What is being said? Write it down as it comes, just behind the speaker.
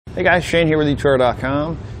Hey guys, Shane here with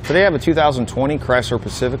etrailer.com. Today I have a 2020 Chrysler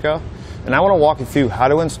Pacifica, and I want to walk you through how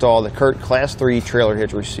to install the CURT Class 3 trailer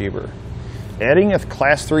hitch receiver. Adding a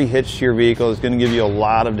Class 3 hitch to your vehicle is going to give you a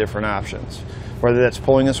lot of different options. Whether that's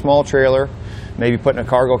pulling a small trailer, maybe putting a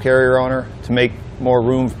cargo carrier on her to make more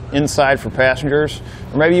room inside for passengers,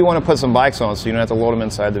 or maybe you want to put some bikes on so you don't have to load them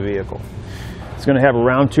inside the vehicle. It's going to have a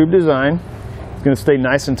round tube design. It's going to stay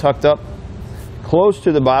nice and tucked up close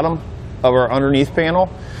to the bottom of our underneath panel.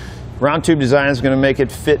 Round tube design is going to make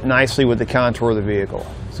it fit nicely with the contour of the vehicle.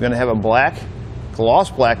 It's going to have a black, gloss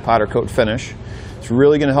black powder coat finish. It's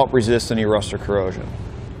really going to help resist any rust or corrosion.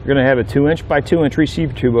 You're going to have a 2" by 2"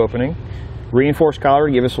 receiver tube opening, reinforced collar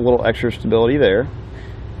to give us a little extra stability there.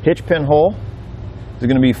 Hitch pin hole is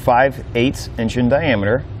going to be 5/8 inch in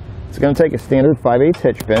diameter. It's going to take a standard 5/8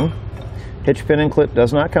 hitch pin. Hitch pin and clip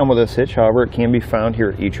does not come with this hitch, however it can be found here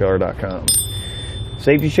at etrailer.com.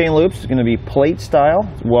 Safety chain loops is going to be plate style,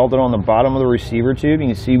 welded on the bottom of the receiver tube. You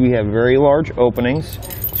can see we have very large openings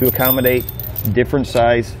to accommodate different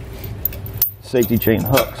size safety chain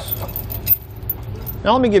hooks.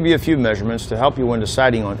 Now let me give you a few measurements to help you when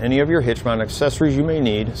deciding on any of your hitch mount accessories you may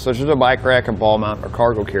need, such as a bike rack, a ball mount, or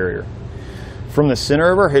cargo carrier. From the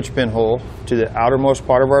center of our hitch pin hole to the outermost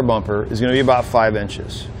part of our bumper is going to be about 5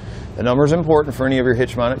 inches. The number is important for any of your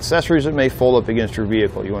hitch mount accessories that may fold up against your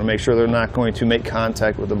vehicle. You want to make sure they're not going to make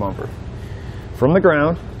contact with the bumper. From the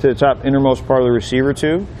ground to the top innermost part of the receiver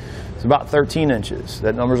tube, it's about 13 inches.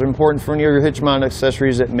 That number is important for any of your hitch mount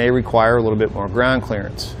accessories that may require a little bit more ground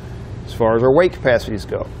clearance. As far as our weight capacities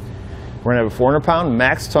go, we're going to have a 400-pound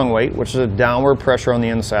max tongue weight, which is a downward pressure on the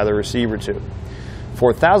inside of the receiver tube.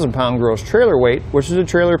 4,000-pound gross trailer weight, which is a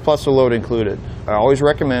trailer plus a load included. I always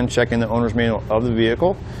recommend checking the owner's manual of the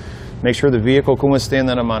vehicle. Make sure the vehicle can withstand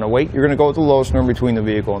that amount of weight. You're going to go with the lowest number between the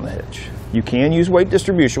vehicle and the hitch. You can use weight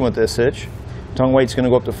distribution with this hitch. Tongue weight's going to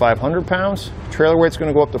go up to 500 pounds. Trailer weight's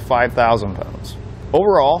going to go up to 5,000 pounds.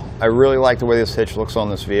 Overall, I really like the way this hitch looks on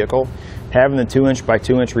this vehicle. Having the 2" by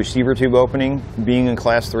 2" receiver tube opening, being in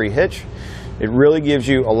Class 3 hitch, it really gives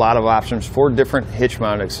you a lot of options for different hitch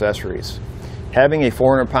mount accessories. Having a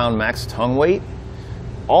 400-pound max tongue weight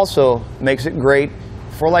also makes it great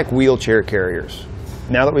for like wheelchair carriers.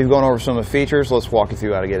 Now that we've gone over some of the features, let's walk you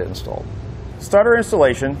through how to get it installed. To start our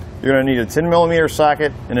installation, you're going to need a 10mm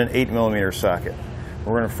socket and an 8mm socket.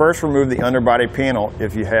 We're going to first remove the underbody panel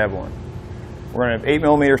if you have one. We're going to have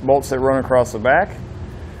 8mm bolts that run across the back.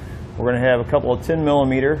 We're going to have a couple of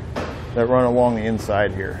 10mm that run along the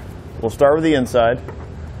inside here. We'll start with the inside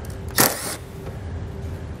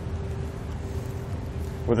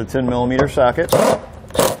with a 10mm socket.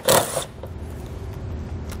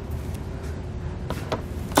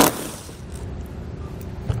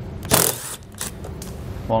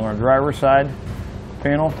 Along our driver's side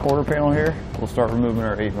panel, quarter panel here, we'll start removing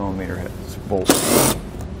our 8mm heads, bolts.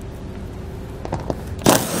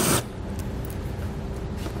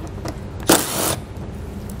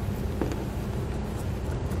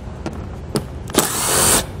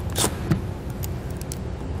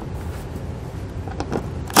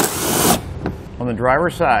 On the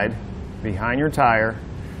driver's side, behind your tire,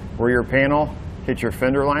 where your panel hits your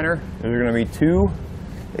fender liner, there's going to be 2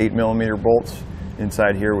 8mm bolts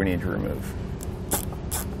inside here we need to remove.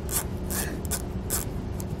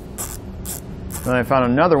 Then I found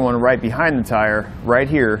another one right behind the tire, right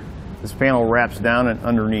here. This panel wraps down and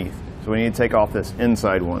underneath, so we need to take off this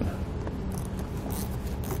inside one.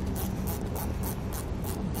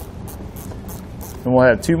 And we'll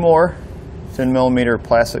have 2 more 10mm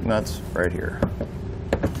plastic nuts right here.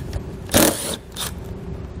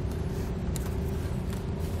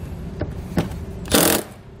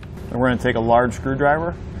 And we're going to take a large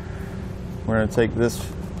screwdriver. We're going to take this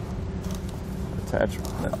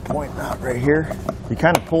attachment point out right here. You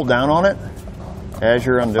kind of pull down on it as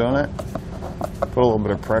you're undoing it. Put a little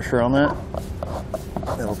bit of pressure on that.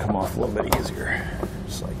 It'll come off a little bit easier,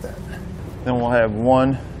 just like that. Then we'll have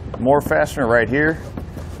one more fastener right here.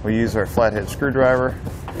 We'll use our flathead screwdriver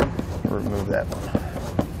to remove that one.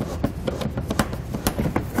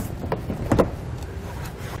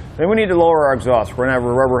 Then we need to lower our exhaust. We're going to have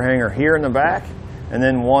a rubber hanger here in the back and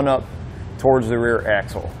then one up towards the rear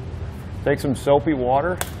axle. Take some soapy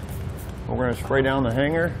water. We're going to spray down the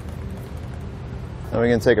hanger. Then we're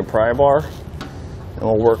going to take a pry bar and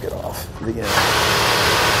we'll work it off the end.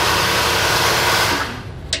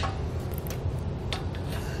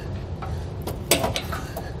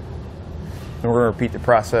 And we're going to repeat the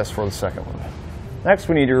process for the second one. Next,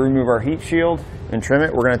 we need to remove our heat shield and trim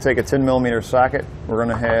it. We're going to take a 10mm socket. We're going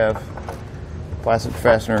to have plastic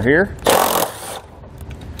fastener here.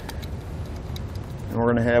 And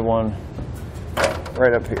we're going to have one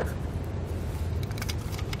right up here.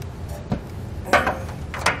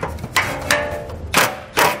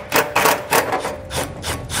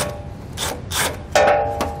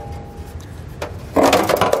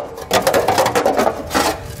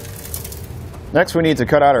 Next, we need to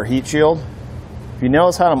cut out our heat shield. If you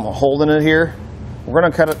notice how I'm holding it here, we're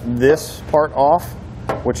going to cut this part off,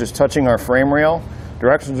 which is touching our frame rail.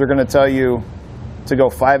 Directions are going to tell you to go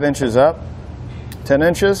 5 inches up, 10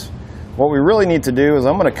 inches. What we really need to do is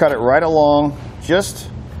I'm going to cut it right along just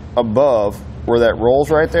above where that rolls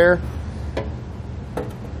right there.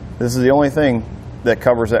 This is the only thing that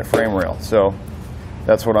covers that frame rail, so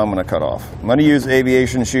that's what I'm going to cut off. I'm going to use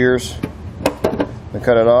aviation shears to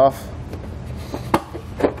cut it off.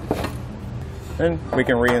 And we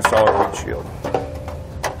can reinstall our heat shield.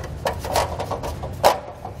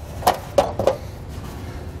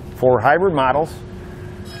 For hybrid models,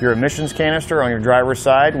 your emissions canister on your driver's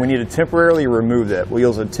side, we need to temporarily remove that. We'll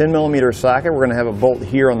use a 10mm socket. We're going to have a bolt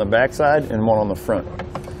here on the back side and one on the front.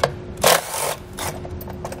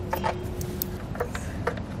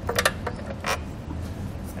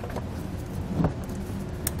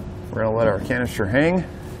 We're going to let our canister hang,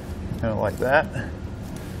 kind of like that,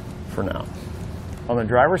 for now. On the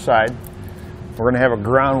driver's side, we're going to have a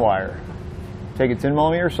ground wire. Take a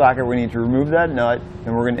 10mm socket, we need to remove that nut,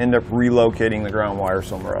 and we're going to end up relocating the ground wire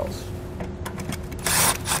somewhere else.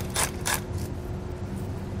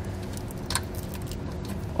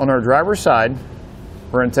 On our driver's side,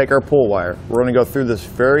 we're going to take our pull wire. We're going to go through this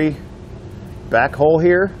very back hole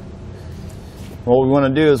here. What we want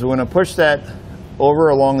to do is we want to push that over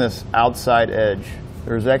along this outside edge.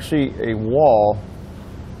 There's actually a wall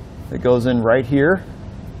that goes in right here,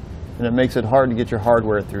 and it makes it hard to get your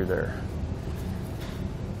hardware through there.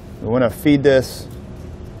 We want to feed this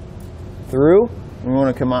through, and we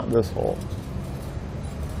want to come out this hole.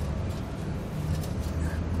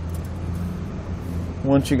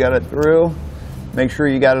 Once you got it through, make sure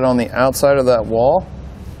you got it on the outside of that wall.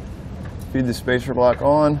 Feed the spacer block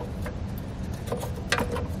on.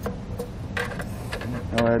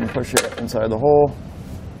 Go ahead and push it inside the hole.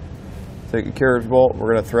 Take a carriage bolt,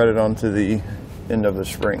 we're going to thread it onto the end of the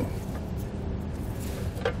spring.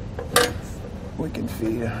 We can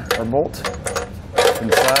feed our bolt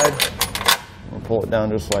inside. We'll pull it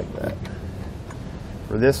down just like that.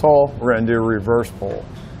 For this hole, we're going to do a reverse pull.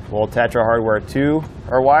 We'll attach our hardware to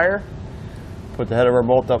our wire, put the head of our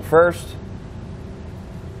bolt up first,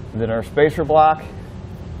 then our spacer block,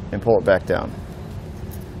 and pull it back down.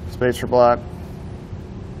 Spacer block.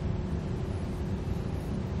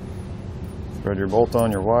 Thread your bolt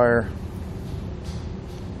on your wire.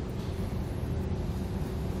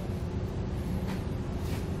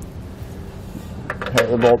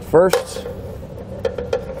 Have the bolt first,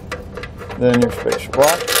 then your spacer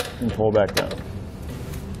block, and pull back down.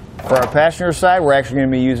 For our passenger side, we're actually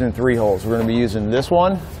going to be using 3 holes. We're going to be using this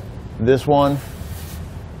one,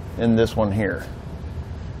 and this one here.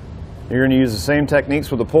 You're going to use the same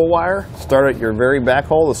techniques with the pull wire. Start at your very back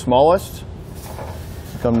hole, the smallest.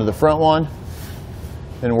 Come to the front one,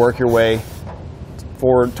 and work your way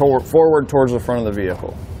forward towards the front of the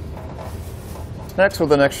vehicle. Next,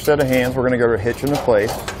 with an extra set of hands, we're going to go to hitch into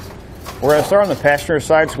place. We're going to start on the passenger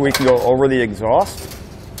side so we can go over the exhaust.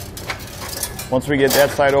 Once we get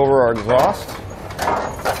that side over our exhaust,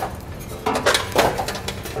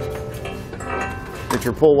 get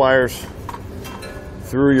your pull wires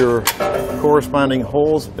through your corresponding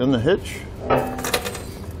holes in the hitch.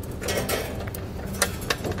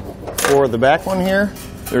 For the back one here,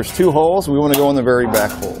 there's 2 holes. We want to go in the very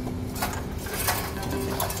back hole.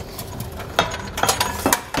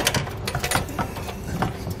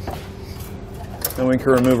 Then we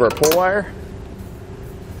can remove our pull wire,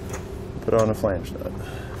 put on a flange nut.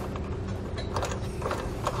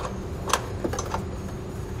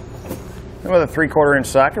 And with a 3/4 inch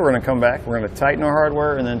socket, we're going to come back, we're going to tighten our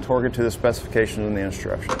hardware, and then torque it to the specifications and the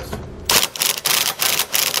instructions.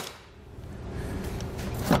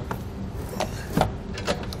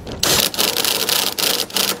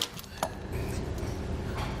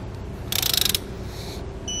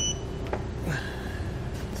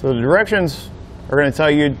 So the directions are going to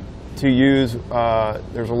tell you to use,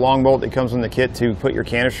 there's a long bolt that comes in the kit to put your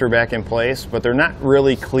canister back in place, but they're not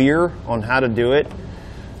really clear on how to do it.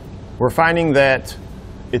 We're finding that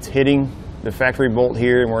it's hitting the factory bolt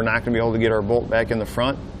here, and we're not going to be able to get our bolt back in the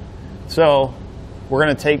front. So we're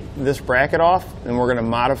going to take this bracket off, and we're going to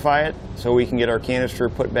modify it so we can get our canister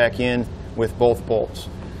put back in with both bolts.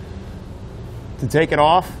 To take it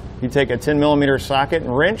off, you take a 10mm socket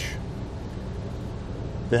and wrench.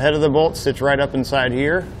 The head of the bolt sits right up inside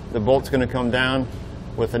here. The bolt's going to come down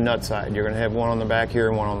with the nut side. You're going to have one on the back here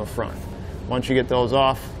and one on the front. Once you get those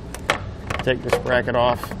off, take this bracket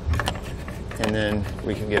off, and then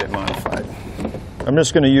we can get it modified. I'm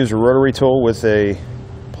just going to use a rotary tool with a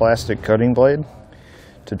plastic cutting blade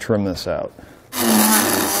to trim this out.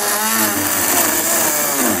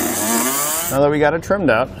 Now that we got it trimmed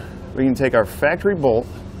out, we can take our factory bolt,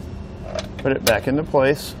 put it back into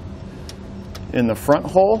place in the front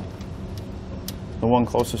hole, the one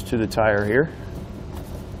closest to the tire here.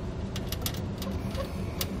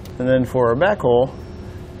 And then for our back hole,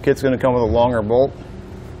 the kit's going to come with a longer bolt.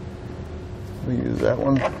 We use that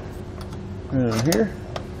one right in here.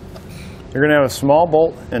 You're going to have a small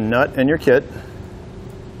bolt and nut in your kit.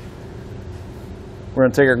 We're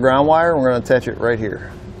going to take our ground wire and we're going to attach it right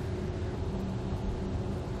here.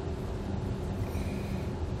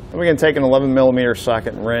 And we can take an 11mm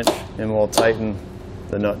socket and wrench and we'll tighten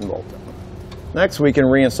the nut and bolt down. Next, we can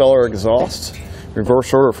reinstall our exhaust,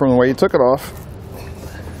 reverse order from the way you took it off.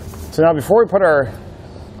 So now before we put our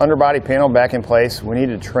underbody panel back in place, we need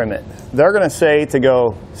to trim it. They're going to say to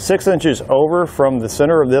go 6 inches over from the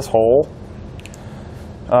center of this hole.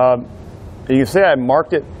 You can see I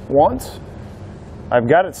marked it once. I've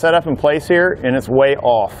got it set up in place here and it's way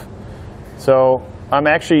off. So I'm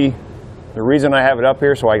actually, the reason I have it up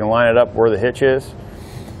here so I can line it up where the hitch is,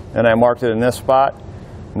 and I marked it in this spot.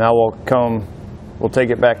 Now we'll take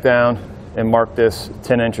it back down and mark this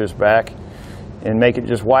 10 inches back and make it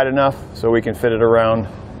just wide enough so we can fit it around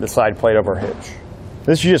the side plate of our hitch.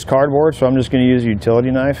 This is just cardboard, so I'm just going to use a utility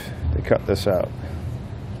knife to cut this out.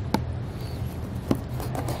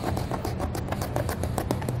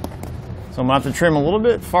 So I'm going to have to trim a little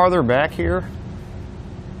bit farther back here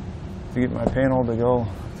to get my panel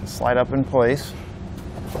to slide up in place.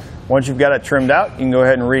 Once you've got it trimmed out, you can go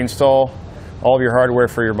ahead and reinstall all of your hardware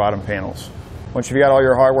for your bottom panels. Once you've got all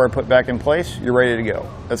your hardware put back in place, you're ready to go.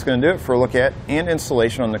 That's going to do it for a look at and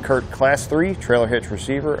installation on the CURT Class 3 Trailer Hitch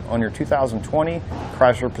Receiver on your 2020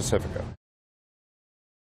 Chrysler Pacifica.